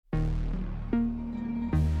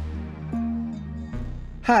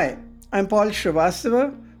Hi, I'm Paul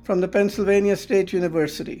Srivastava from the Pennsylvania State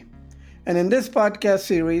University. And in this podcast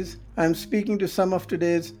series, I'm speaking to some of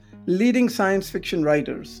today's leading science fiction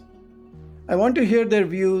writers. I want to hear their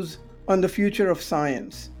views on the future of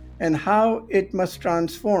science and how it must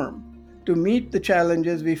transform to meet the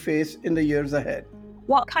challenges we face in the years ahead.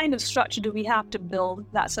 What kind of structure do we have to build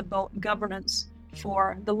that's about governance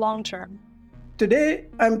for the long term? Today,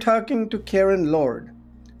 I'm talking to Karen Lord,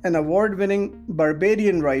 an award-winning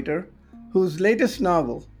Barbadian writer whose latest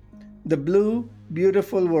novel, The Blue,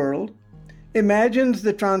 Beautiful World, imagines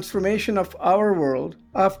the transformation of our world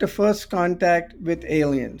after first contact with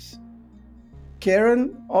aliens.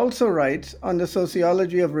 Karen also writes on the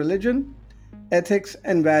sociology of religion, ethics,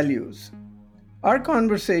 and values. Our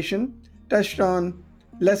conversation touched on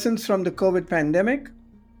lessons from the COVID pandemic,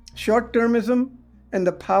 short-termism, and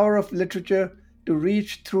the power of literature to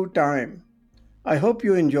reach through time. I hope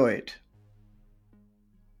you enjoy it.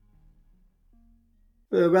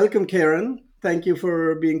 Welcome, Karen. Thank you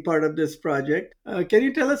for being part of this project. Can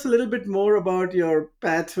you tell us a little bit more about your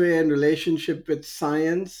pathway and relationship with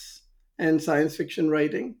science and science fiction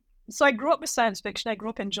writing? So I grew up with science fiction. I grew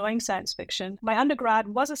up enjoying science fiction. My undergrad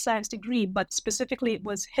was a science degree, but specifically it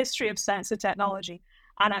was history of science and technology.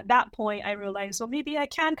 And at that point, I realized, well, maybe I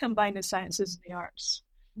can combine the sciences and the arts.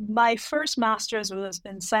 My first master's was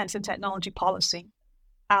in science and technology policy.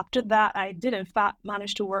 After that, I did, in fact,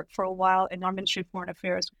 manage to work for a while in our Ministry of Foreign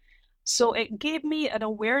Affairs. So it gave me an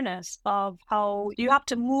awareness of how you have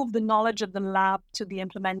to move the knowledge of the lab to the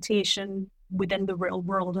implementation within the real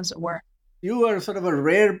world, as it were. You are sort of a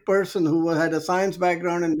rare person who had a science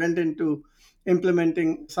background and went into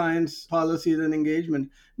implementing science policies and engagement.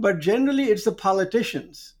 But generally, it's the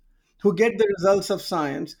politicians who get the results of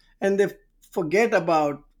science and they forget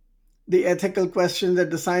about the ethical questions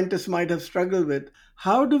that the scientists might have struggled with.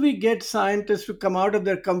 How do we get scientists to come out of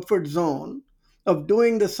their comfort zone of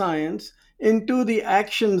doing the science into the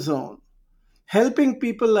action zone, helping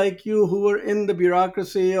people like you who are in the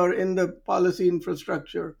bureaucracy or in the policy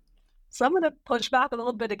infrastructure? So I'm going to push back a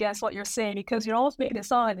little bit against what you're saying, because you're always making it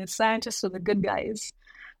sound like the scientists are the good guys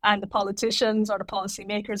and the politicians or the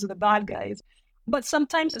policymakers are the bad guys. But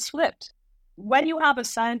sometimes it's flipped. When you have a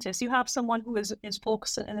scientist, you have someone who is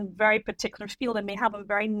focused in a very particular field and may have a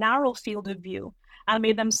very narrow field of view and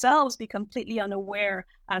may themselves be completely unaware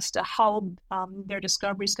as to how their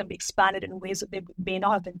discoveries can be expanded in ways that they may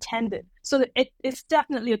not have intended. So it's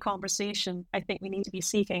definitely a conversation I think we need to be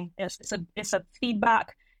seeking. It's a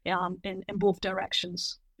feedback in both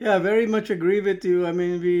directions. Yeah, I very much agree with you. I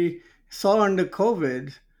mean, we saw under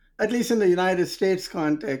COVID, at least in the United States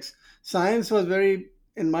context, science was very,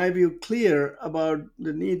 in my view, clear about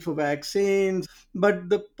the need for vaccines, but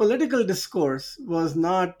the political discourse was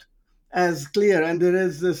not as clear. And there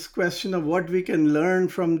is this question of what we can learn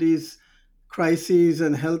from these crises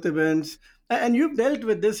and health events. And you've dealt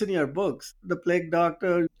with this in your books. The Plague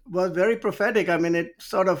Doctor was very prophetic. I mean, it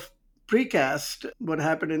sort of precast what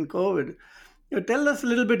happened in COVID. Tell us a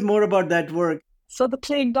little bit more about that work. So The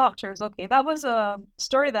Plague Doctors, okay, that was a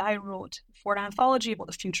story that I wrote for an anthology about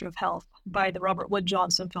the future of health by the Robert Wood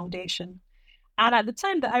Johnson Foundation. And at the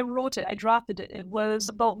time that I wrote it, I drafted it, it was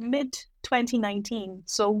about mid-2019.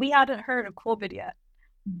 So we hadn't heard of COVID yet.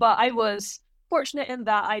 But I was fortunate in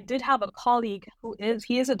that I did have a colleague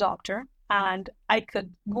he is a doctor, and I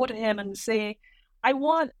could go to him and say, I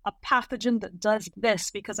want a pathogen that does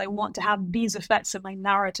this because I want to have these effects in my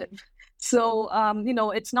narrative. So,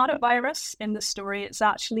 it's not a virus in the story. It's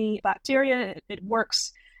actually bacteria. It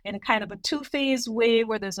works in a kind of a two-phase way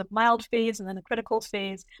where there's a mild phase and then a critical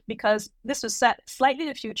phase, because this was set slightly in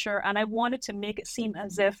the future. And I wanted to make it seem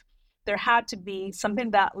as if there had to be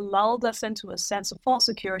something that lulled us into a sense of false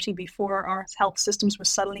security before our health systems were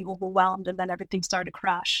suddenly overwhelmed and then everything started to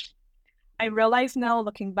crash. I realize now,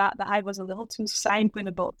 looking back, that I was a little too sanguine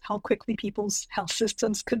about how quickly people's health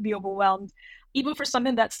systems could be overwhelmed, even for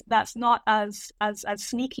something that's not as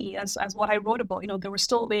sneaky as what I wrote about. There were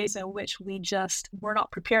still ways in which we just were not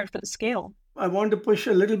prepared for the scale. I want to push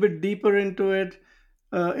a little bit deeper into it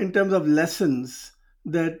in terms of lessons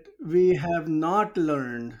that we have not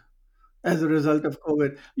learned as a result of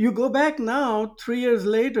COVID. You go back now, 3 years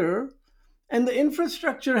later, and the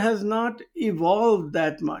infrastructure has not evolved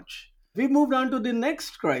that much. We moved on to the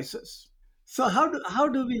next crisis. So how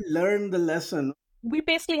do we learn the lesson? We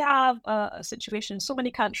basically have a situation in so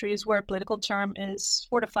many countries where a political term is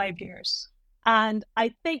 4 to 5 years. And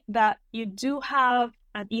I think that you do have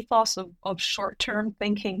an ethos of short-term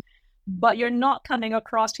thinking, but you're not coming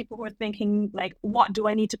across people who are thinking like, what do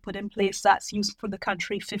I need to put in place that's useful for the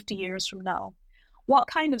country 50 years from now? What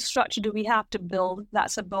kind of structure do we have to build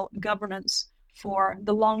that's about governance for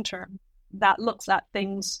the long term, that looks at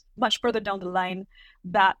things much further down the line,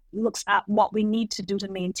 that looks at what we need to do to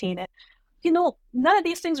maintain it. None of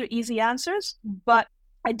these things are easy answers, but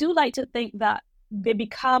I do like to think that they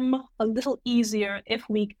become a little easier if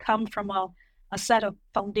we come from a set of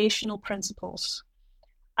foundational principles.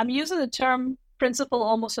 I'm using the term principle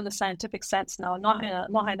almost in a scientific sense now, not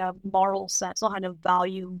in a moral sense, not in a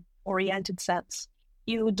value-oriented sense.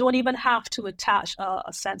 You don't even have to attach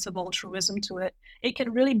a sense of altruism to it. It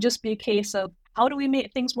can really just be a case of how do we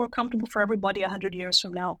make things more comfortable for everybody 100 years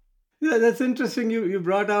from now? Yeah, that's interesting. You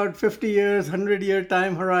brought out 50 years, 100-year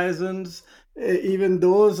time horizons. Even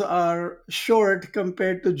those are short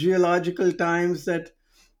compared to geological times that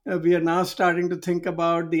we are now starting to think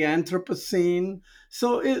about the Anthropocene.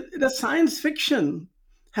 So, does science fiction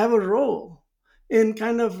have a role in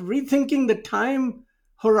kind of rethinking the time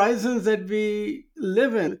horizons that we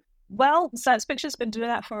live in? Well, science fiction's been doing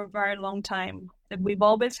that for a very long time. We've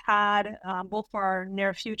always had, both for our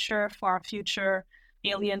near future, far future,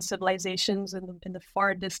 alien civilizations in the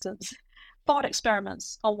far distance, thought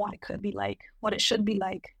experiments on what it could be like, what it should be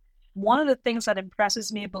like. One of the things that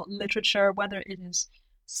impresses me about literature, whether it is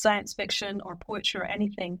science fiction or poetry or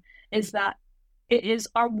anything, is that it is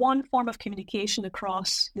our one form of communication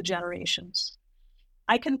across the generations.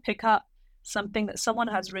 I can pick up something that someone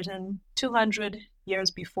has written 200 years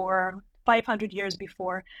before, 500 years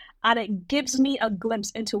before, and it gives me a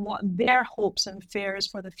glimpse into what their hopes and fears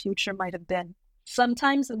for the future might have been.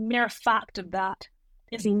 Sometimes the mere fact of that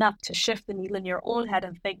is enough to shift the needle in your own head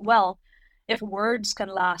and think, well, if words can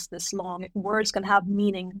last this long, if words can have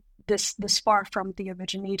meaning this far from the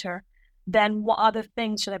originator, then what other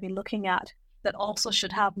things should I be looking at that also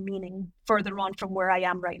should have meaning further on from where I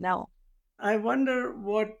am right now? I wonder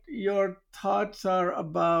what your thoughts are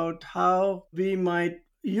about how we might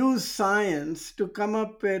use science to come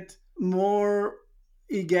up with more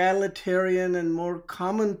egalitarian and more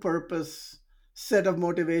common purpose set of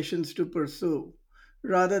motivations to pursue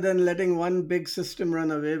rather than letting one big system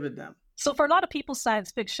run away with them. So for a lot of people,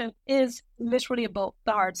 science fiction is literally about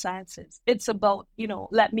the hard sciences. It's about,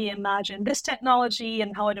 let me imagine this technology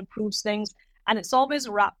and how it improves things. And it's always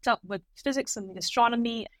wrapped up with physics and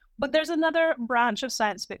astronomy. But there's another branch of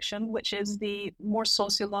science fiction, which is the more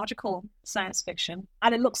sociological science fiction.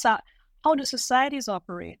 And it looks at how do societies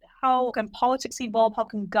operate? How can politics evolve? How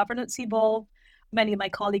can governance evolve? Many of my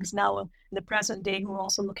colleagues now in the present day who are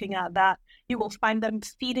also looking at that, you will find them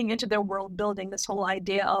feeding into their world building this whole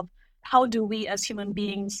idea of how do we as human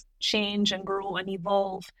beings change and grow and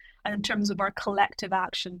evolve in terms of our collective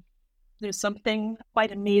action. There's something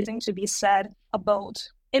quite amazing to be said about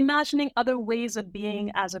imagining other ways of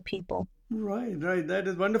being as a people. Right, right. That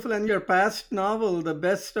is wonderful. And your past novel, The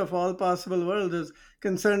Best of All Possible Worlds, is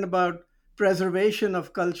concerned about preservation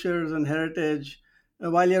of cultures and heritage,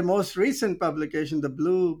 while your most recent publication, The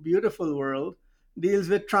Blue Beautiful World, deals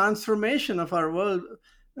with transformation of our world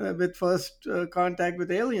with first contact with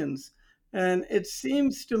aliens. And it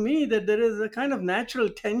seems to me that there is a kind of natural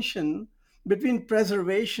tension between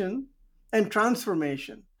preservation and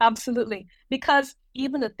transformation. Absolutely. Because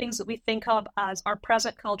even the things that we think of as our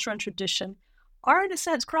present culture and tradition are, in a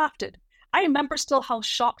sense, crafted. I remember still how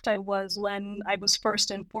shocked I was when I was first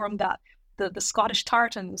informed that the Scottish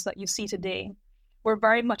tartans that you see today were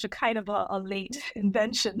very much a kind of a late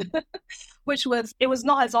invention, which it was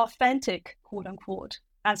not as authentic, quote unquote,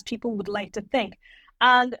 as people would like to think.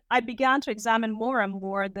 And I began to examine more and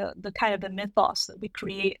more the kind of the mythos that we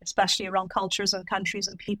create, especially around cultures and countries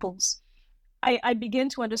and peoples. I begin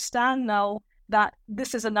to understand now that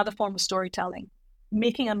this is another form of storytelling,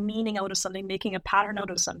 making a meaning out of something, making a pattern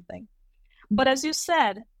out of something. But as you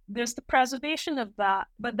said, there's the preservation of that,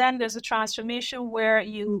 but then there's a transformation where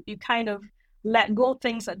you kind of let go of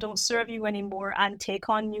things that don't serve you anymore and take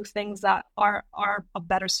on new things that are of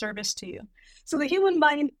better service to you. So the human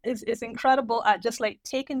mind is incredible at just like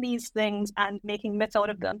taking these things and making myth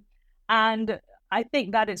out of them. And I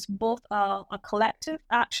think that it's both a collective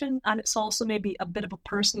action and it's also maybe a bit of a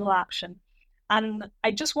personal action. And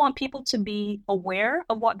I just want people to be aware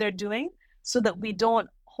of what they're doing so that we don't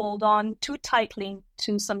hold on too tightly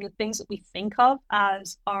to some of the things that we think of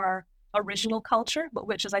as our original culture, but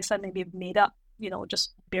which, as I said, maybe made up,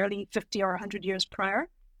 just barely 50 or 100 years prior.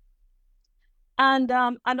 And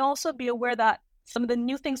also be aware that some of the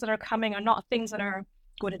new things that are coming are not things that are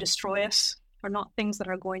going to destroy us, are not things that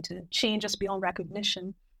are going to change us beyond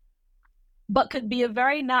recognition, but could be a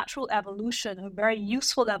very natural evolution, a very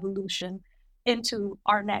useful evolution into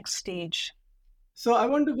our next stage. So I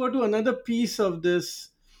want to go to another piece of this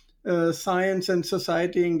science and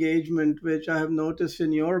society engagement, which I have noticed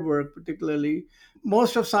in your work particularly.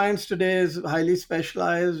 Most of science today is highly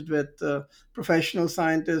specialized with professional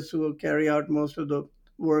scientists who carry out most of the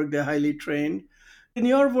work. They're highly trained. In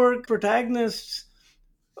your work, protagonists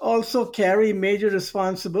also carry major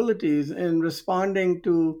responsibilities in responding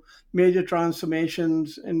to major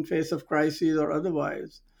transformations in face of crises or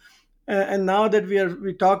otherwise. And now that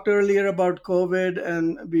we talked earlier about COVID,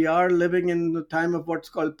 and we are living in the time of what's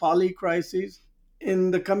called poly crises.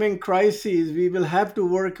 In the coming crises, we will have to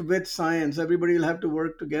work with science. Everybody will have to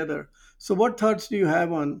work together. So, what thoughts do you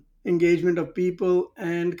have on engagement of people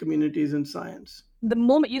and communities in science? The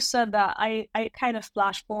moment you said that, I kind of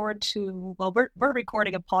flashed forward to, well, we're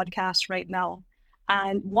recording a podcast right now.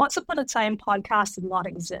 And once upon a time, podcasts did not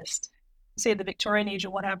exist, say the Victorian age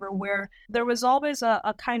or whatever, where there was always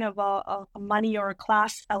a kind of a money or a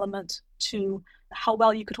class element to how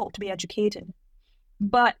well you could hope to be educated.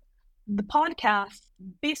 But the podcast,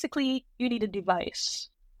 basically, you need a device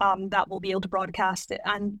that will be able to broadcast it.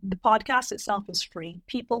 And the podcast itself is free.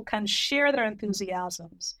 People can share their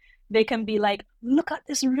enthusiasms. They can be like, look at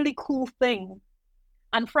this really cool thing.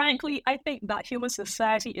 And frankly, I think that human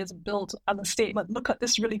society is built on the statement, look at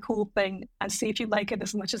this really cool thing and see if you like it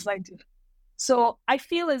as much as I do. So I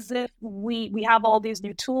feel as if we have all these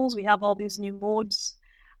new tools, we have all these new modes,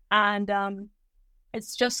 and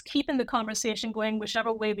it's just keeping the conversation going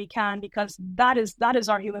whichever way we can, because that is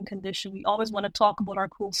our human condition. We always want to talk about our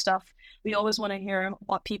cool stuff. We always want to hear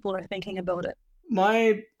what people are thinking about it.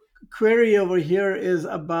 My query over here is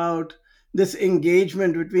about this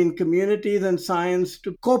engagement between communities and science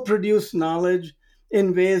to co-produce knowledge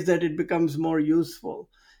in ways that it becomes more useful.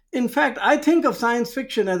 In fact, I think of science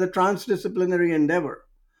fiction as a transdisciplinary endeavor.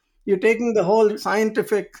 You're taking the whole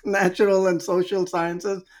scientific, natural, and social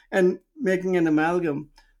sciences and making an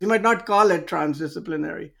amalgam. You might not call it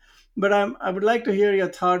transdisciplinary, but I would like to hear your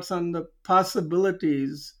thoughts on the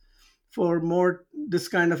possibilities for more this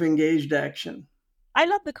kind of engaged action. I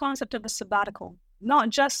love the concept of a sabbatical, not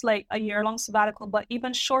just like a year-long sabbatical, but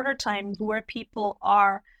even shorter times where people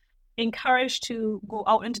are encouraged to go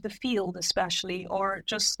out into the field, especially, or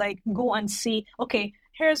just like go and see, okay,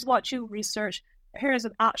 here's what you research. Here's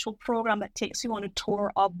an actual program that takes you on a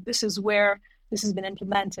tour of this is where this has been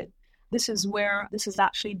implemented. This is where this is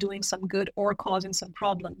actually doing some good or causing some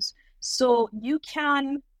problems. So you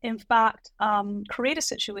can, in fact, create a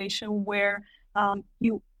situation where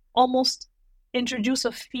you almost introduce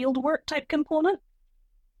a fieldwork type component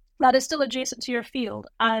that is still adjacent to your field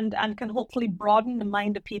and can hopefully broaden the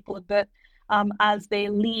mind of people a bit as they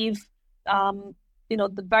leave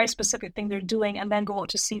the very specific thing they're doing and then go out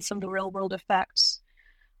to see some of the real world effects.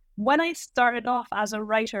 When I started off as a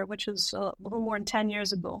writer, which was a little more than 10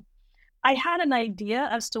 years ago, I had an idea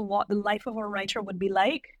as to what the life of a writer would be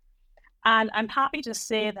like. And I'm happy to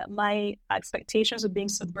say that my expectations are being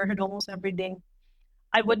subverted almost every day.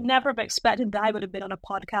 I would never have expected that I would have been on a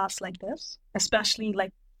podcast like this, especially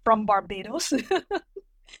like from Barbados.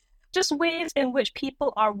 Just ways in which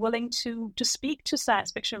people are willing to speak to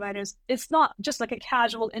science fiction writers. It's not just like a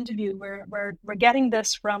casual interview where we're getting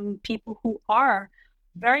this from people who are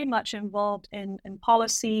very much involved in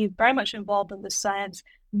policy, very much involved in the science.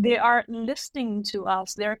 They are listening to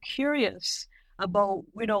us. They're curious about,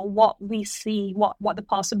 what we see, what the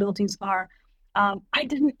possibilities are. I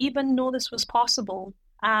didn't even know this was possible,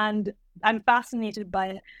 and I'm fascinated by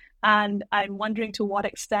it. And I'm wondering to what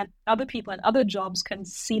extent other people in other jobs can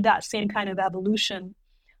see that same kind of evolution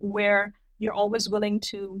where you're always willing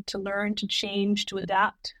to learn, to change, to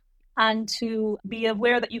adapt, and to be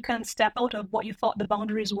aware that you can step out of what you thought the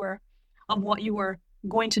boundaries were of what you were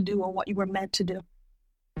going to do or what you were meant to do.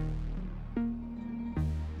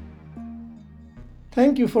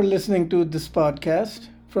 Thank you for listening to this podcast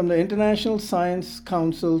from the International Science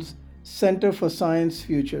Council's Center for Science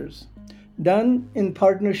Futures, done in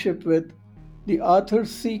partnership with the Arthur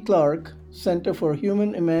C. Clarke Center for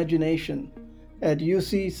Human Imagination at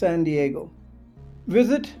UC San Diego.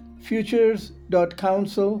 Visit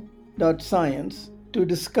futures.council.science to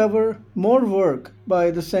discover more work by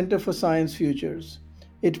the Center for Science Futures.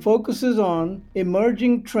 It focuses on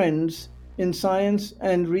emerging trends in science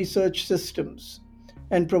and research systems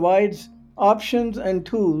and provides options and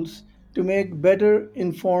tools to make better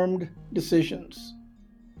informed decisions.